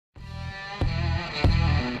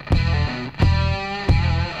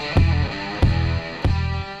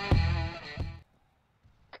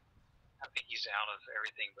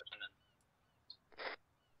everything but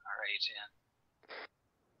our A10.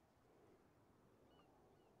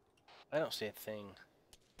 I don't see a thing.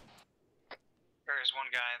 There is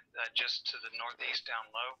one guy just to the northeast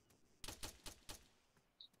down low.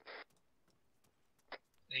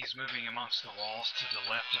 He's moving amongst the walls to the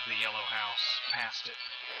left of the yellow house, past it.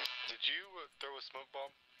 Did you throw a smoke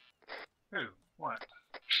bomb? Who? What?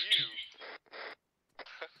 You.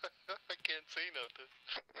 I can't see nothing.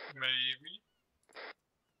 Maybe.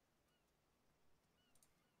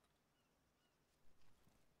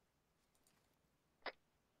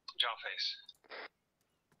 Jawface.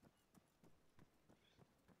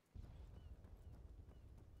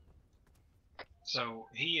 So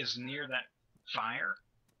he is near that fire,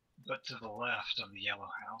 but to the left of the yellow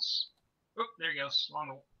house. Oop, there he goes,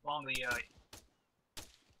 along the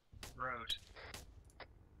road.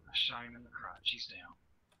 I shot him in the crotch. He's down.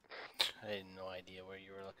 I had no idea where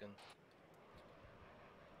you were looking.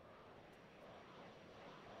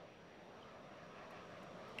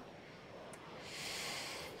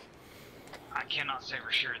 I cannot say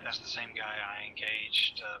for sure that's the same guy I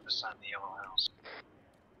engaged beside the yellow house.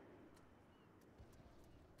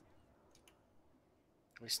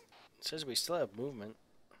 It says we still have movement.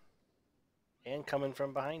 And coming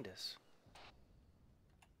from behind us.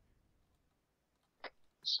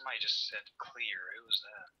 Somebody just said clear. Who was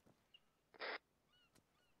that?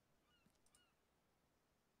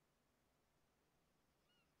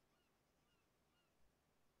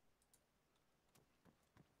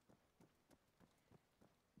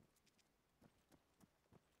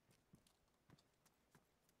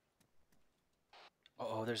 Uh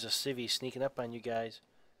oh, there's a civvy sneaking up on you guys.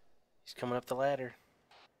 He's coming up the ladder.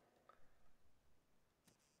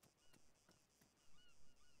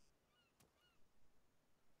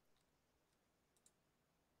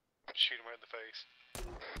 Shoot him right in the face.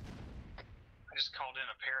 I just called in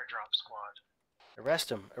a paradrop squad. Arrest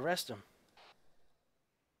him! Arrest him!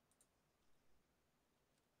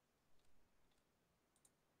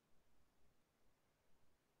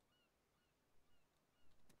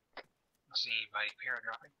 I see anybody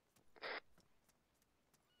paradropping.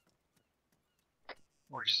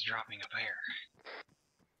 Or just dropping a pair.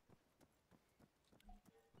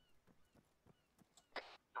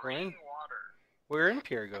 Green water. We're in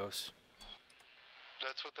Pyrgos.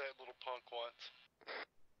 That's what that little punk wants.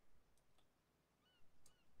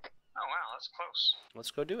 Oh wow, that's close.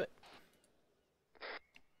 Let's go do it.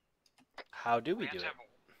 How do we do it? We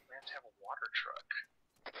have to have a water truck.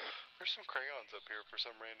 There's some crayons up here for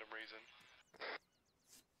some random reason.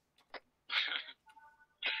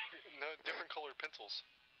 No, different colored pencils.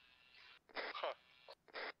 Huh.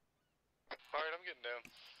 Alright, I'm getting down.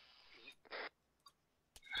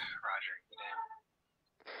 Roger, get down.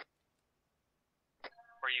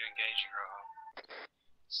 Where are you engaging, Rojo?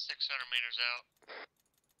 600 meters out.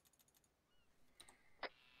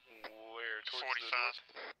 Where? Towards 45. the north?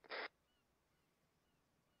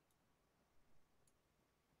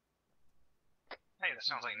 Hey, that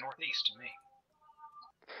sounds like northeast to me.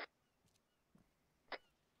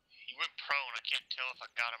 He went prone. I can't tell if I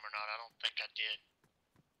got him or not. I don't think I did.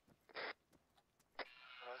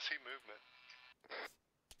 I see movement.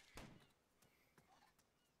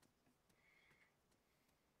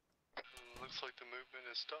 Looks like the movement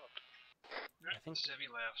has stopped. I think Civvy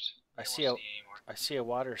left. I Don't see a wanna see anymore. I see a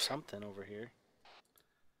water something over here.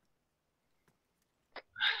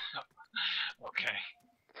 Okay.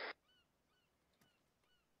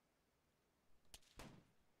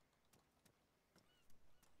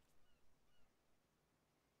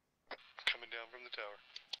 Coming down from the tower.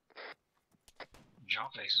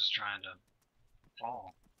 Jawface is trying to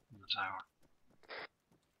fall from the tower.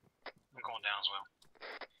 I'm going down as well.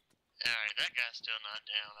 Alright, that guy's still not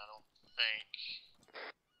down, I don't think.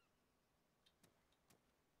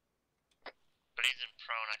 But he's in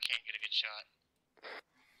prone. I can't get a good shot.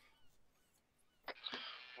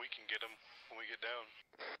 We can get him when we get down.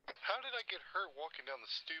 How did I get hurt walking down the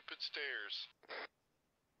stupid stairs?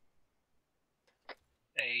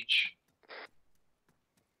 Age.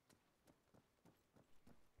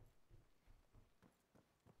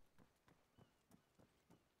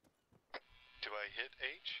 Do I hit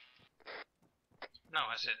H? No,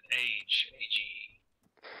 I said age. A-G-E.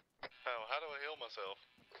 Oh, how do I heal myself?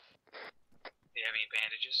 Do you have any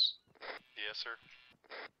bandages? Yes, sir.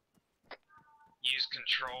 Use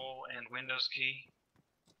Control and Windows key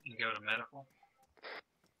and go to medical.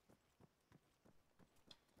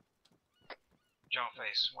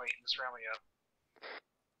 Jawface, wait, let's rally up.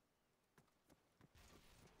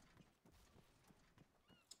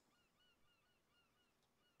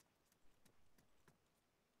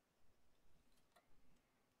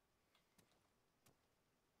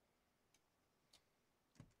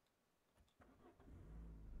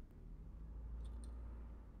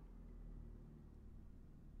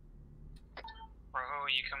 Rojo, are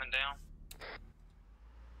you coming down?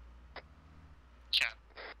 Yeah.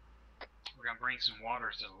 We're gonna bring some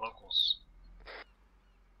waters to the locals.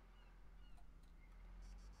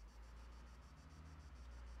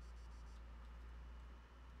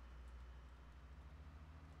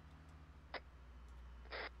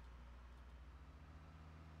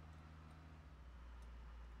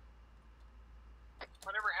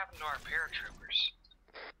 Whatever happened to our paratroopers?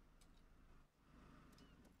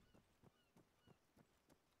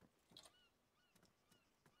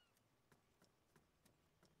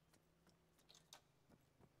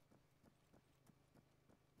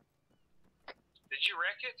 Did you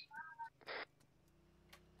wreck it?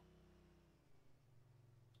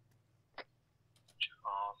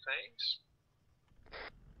 Aw, thanks.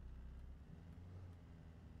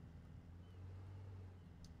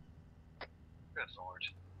 Good lord.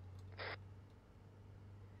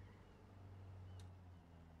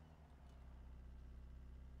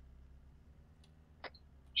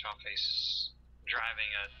 Jawface is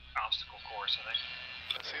driving an obstacle course, I think.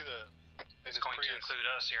 I see that. It's going to include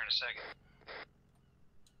us here in a second.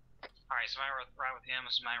 Alright, somebody ride with him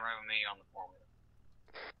and somebody ride with me on the four-wheeler.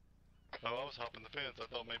 Oh, I was hopping the fence. I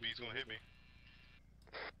thought maybe he's gonna hit me.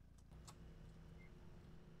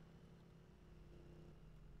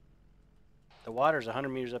 The water's 100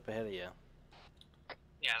 meters up ahead of you.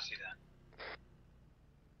 Yeah, I see that.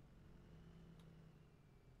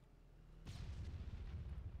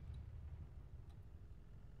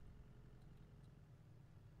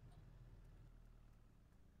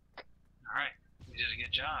 Alright, you did a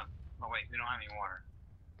good job. Oh wait, we don't have any water.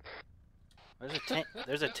 There's a tank.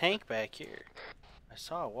 There's a tank back here. I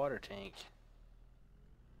saw a water tank.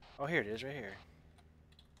 Oh, here it is, right here.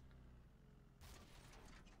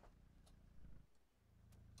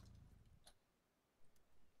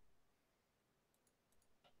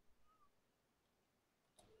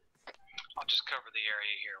 I'll just cover the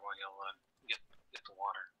area here while y'all get the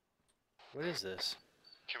water. What is this?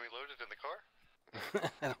 Can we load it in the car?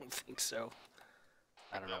 I don't think so.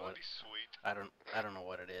 I don't know That what. would be sweet. I don't know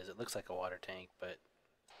what it is. It looks like a water tank, but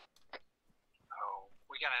Oh,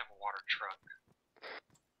 we gotta have a water truck.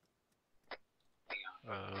 Hang on.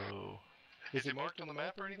 Oh. Is it marked on the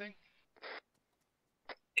map or anything?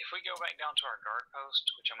 If we go back down to our guard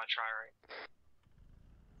post, which I'm gonna try right,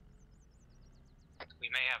 we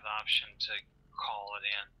may have the option to call it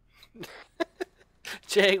in.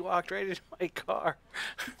 Jay walked right into my car.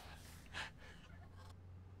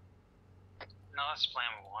 No, that's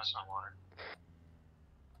flammable. That's not water.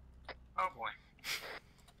 Oh boy.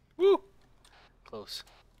 Woo! Close.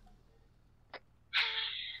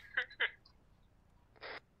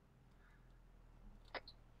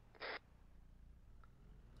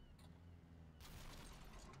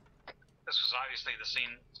 This was obviously the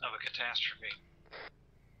scene of a catastrophe.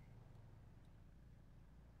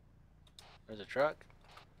 There's a truck.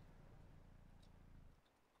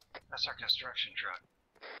 That's our construction truck.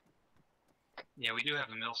 Yeah, we do have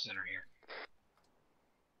a mill center here.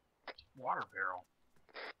 Water barrel.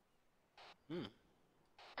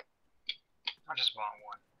 I just bought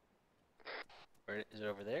one. Where is it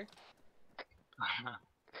over there?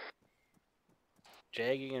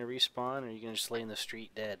 Jag, you gonna respawn or are you gonna just lay in the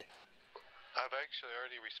street dead? I've actually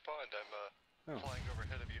already respawned. I'm flying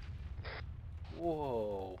overhead of you.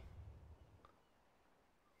 Whoa.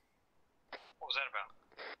 What was that about?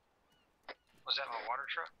 Was that my water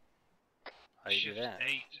truck? How do you Shift do that?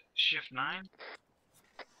 8, Shift 9?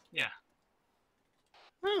 Yeah.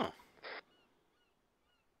 Oh.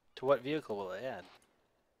 To what vehicle will it add?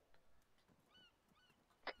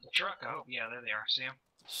 The truck, I hope. Yeah, there they are. See them?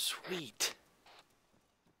 Sweet.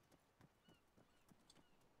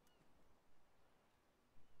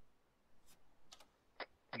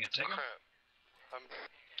 You gonna take them? Crap. I'm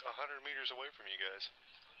 100 meters away from you guys.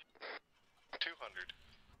 200.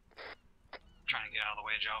 Trying to get out of the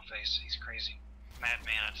way of Jawface. He's crazy.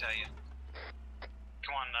 Madman, I tell you.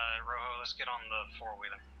 Come on, Rojo, let's get on the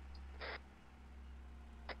four-wheeler.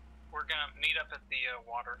 We're gonna meet up at the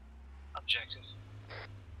water objective.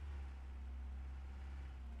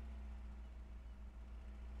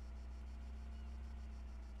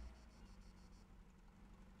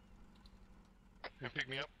 You pick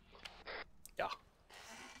me up? Yeah.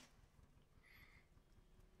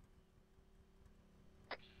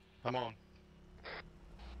 I'm on.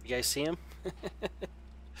 You guys see him?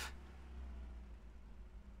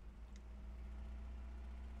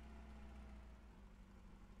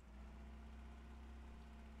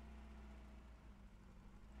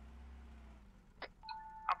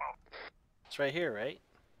 It's right here, right?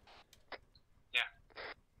 Yeah.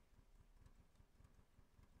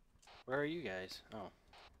 Where are you guys? Oh.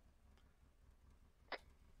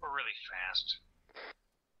 We're really fast.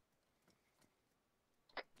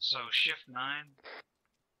 So shift 9.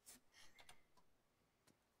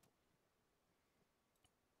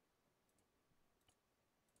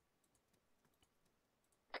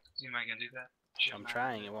 Is anybody gonna do that? Shift I'm 9.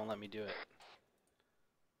 trying, it won't let me do it.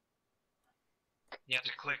 You have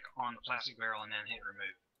to click on the plastic barrel and then hit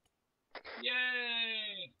remove.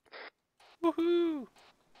 Yay! Woohoo!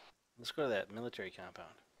 Let's go to that military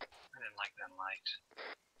compound. I didn't like that light.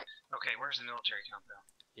 Okay, where's the military compound?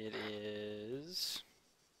 It is...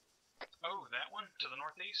 Oh, that one? To the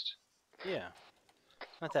northeast? Yeah.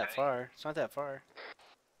 It's not that Okay. far. It's not that far.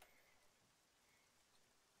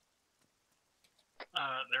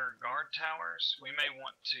 There are guard towers. We may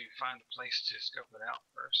want to find a place to scope it out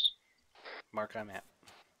first. Mark on map.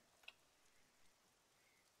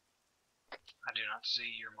 I do not see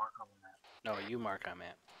your mark on the map. No, you mark on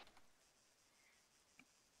map.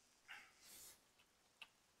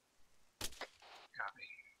 Copy.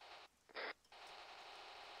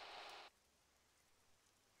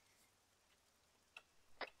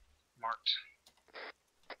 Marked.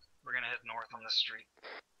 We're gonna head north on this street.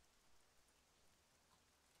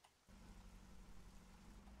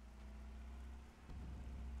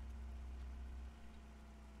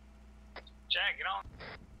 Jack, get on.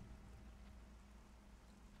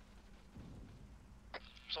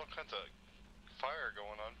 There's all kinds of fire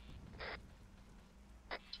going on.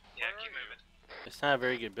 Yeah, Where keep are you? moving. It's not a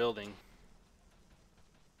very good building.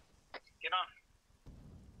 Get on.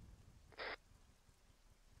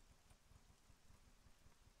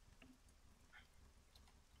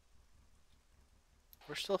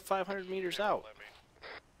 We're still 500 meters Yeah, out. let me.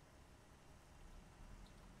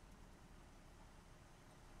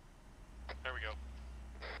 There we go.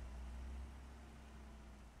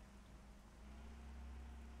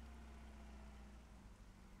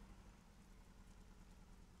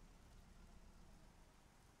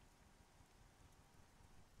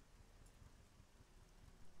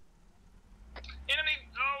 Enemy!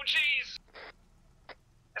 Oh, jeez!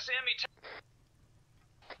 That's the enemy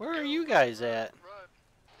Where are you guys at? Run.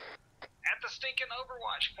 at the stinking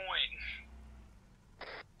Overwatch point.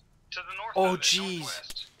 To the north Oh, of it, jeez.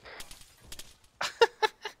 northwest.